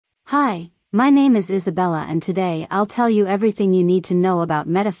Hi, my name is Isabella and today I'll tell you everything you need to know about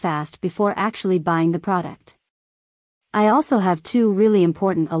Metafast before actually buying the product. I also have two really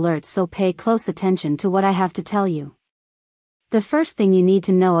important alerts, so pay close attention to what I have to tell you. The first thing you need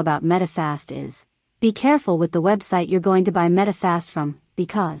to know about Metafast is, be careful with the website you're going to buy Metafast from,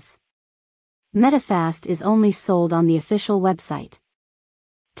 because Metafast is only sold on the official website.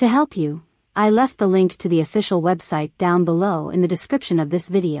 To help you, I left the link to the official website down below in the description of this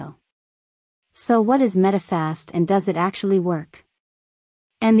video. So what is Metafast and does it actually work?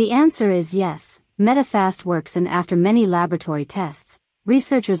 And the answer is yes, Metafast works, and after many laboratory tests,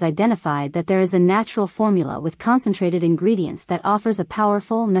 researchers identified that there is a natural formula with concentrated ingredients that offers a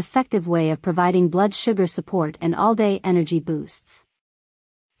powerful and effective way of providing blood sugar support and all-day energy boosts.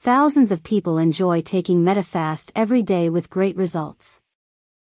 Thousands of people enjoy taking Metafast every day with great results.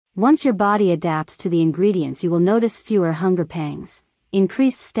 Once your body adapts to the ingredients, you will notice fewer hunger pangs,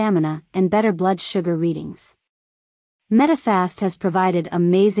 increased stamina, and better blood sugar readings. Metafast has provided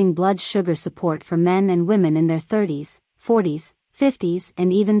amazing blood sugar support for men and women in their 30s, 40s, 50s,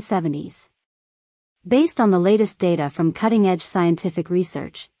 and even 70s. Based on the latest data from cutting-edge scientific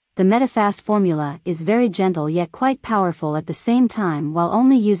research, the Metafast formula is very gentle yet quite powerful at the same time, while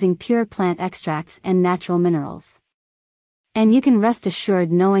only using pure plant extracts and natural minerals. And you can rest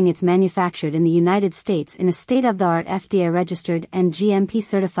assured knowing it's manufactured in the United States in a state-of-the-art FDA-registered and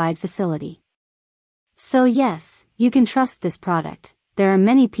GMP-certified facility. So yes, you can trust this product. There are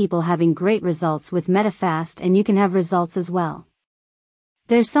many people having great results with Metafast, and you can have results as well.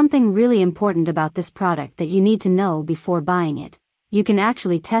 There's something really important about this product that you need to know before buying it. You can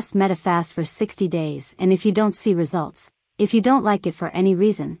actually test Metafast for 60 days, and if you don't see results, if you don't like it for any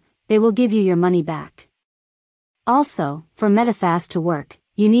reason, they will give you your money back. Also, for Metafast to work,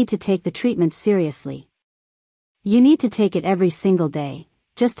 you need to take the treatment seriously. You need to take it every single day.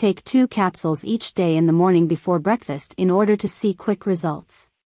 Just take 2 capsules each day in the morning before breakfast in order to see quick results.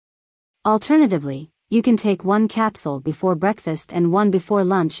 Alternatively, you can take 1 capsule before breakfast and 1 before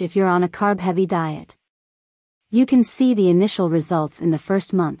lunch if you're on a carb-heavy diet. You can see the initial results in the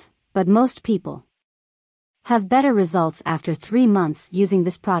first month, but most people have better results after 3 months using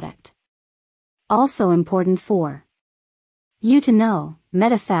this product. Also important for you to know,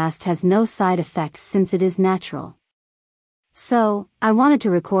 Metafast has no side effects since it is natural. So, I wanted to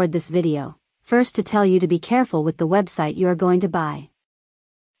record this video, first to tell you to be careful with the website you are going to buy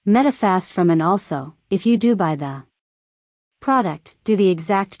Metafast from, and also, if you do buy the product, do the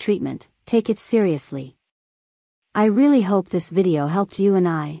exact treatment, take it seriously. I really hope this video helped you, and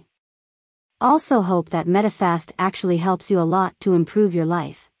I also hope that Metafast actually helps you a lot to improve your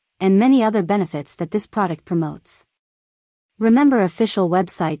life, and many other benefits that this product promotes. Remember official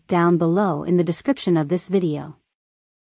website down below in the description of this video.